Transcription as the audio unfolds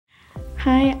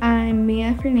Hi, I'm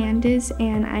Dee Fernandez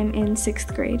and I'm in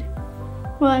 6th grade.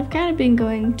 Well, I've kind of been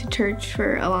going to church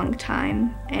for a long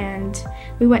time, and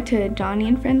we went to Johnny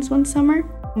and Friends one summer.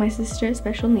 My sister has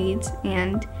special needs,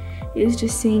 and it was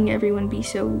just seeing everyone be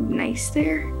so nice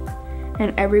there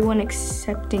and everyone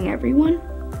accepting everyone.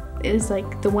 It was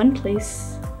like the one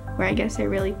place where I guess I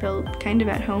really felt kind of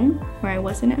at home, where I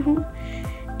wasn't at home.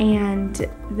 And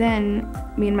then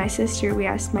me and my sister, we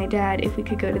asked my dad if we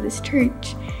could go to this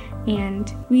church,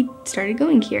 and we started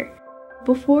going here.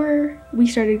 Before we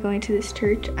started going to this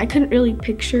church, I couldn't really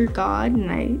picture God,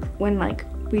 and when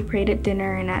we prayed at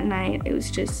dinner and at night, it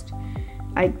was just,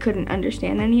 I couldn't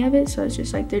understand any of it, so I was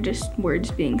just like, they're just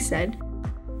words being said.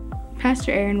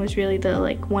 Pastor Aaron was really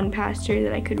the one pastor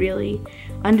that I could really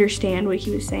understand what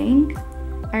he was saying.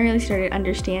 I really started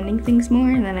understanding things more,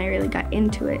 and then I really got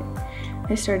into it.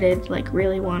 I started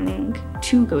really wanting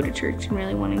to go to church and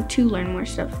really wanting to learn more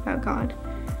stuff about God.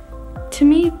 To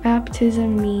me,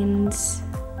 baptism means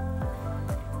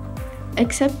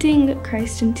accepting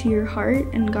Christ into your heart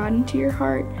and God into your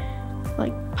heart,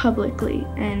 publicly,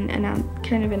 and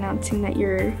kind of announcing that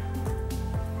you're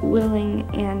willing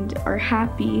and are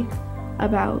happy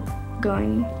about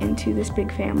going into this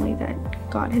big family that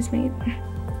God has made.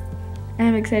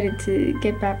 I'm excited to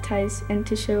get baptized and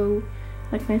to show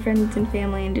my friends and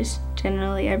family and just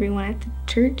generally everyone at the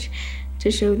church, to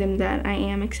show them that I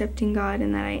am accepting God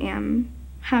and that I am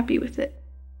happy with it.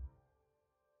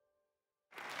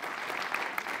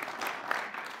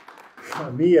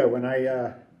 Mia, when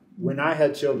I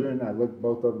had children, I looked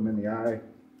both of them in the eye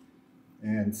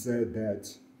and said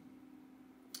that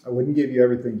I wouldn't give you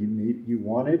everything you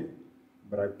wanted,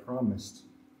 but I promised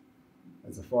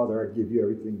as a father I'd give you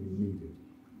everything you needed.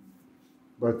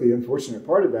 But the unfortunate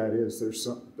part of that is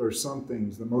there's some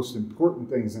things, the most important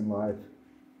things in life,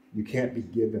 you can't be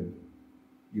given.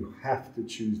 You have to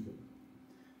choose them.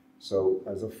 So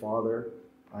as a father,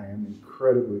 I am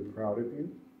incredibly proud of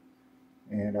you,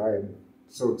 and I am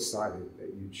so excited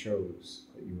that you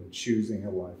are choosing a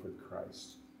life with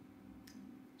Christ.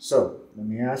 So let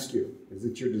me ask you, is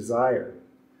it your desire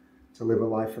to live a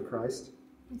life for Christ?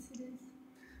 Yes, it is.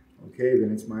 Okay,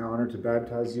 then it's my honor to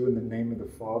baptize you in the name of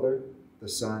the Father, the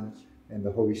Son, and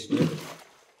the Holy Spirit.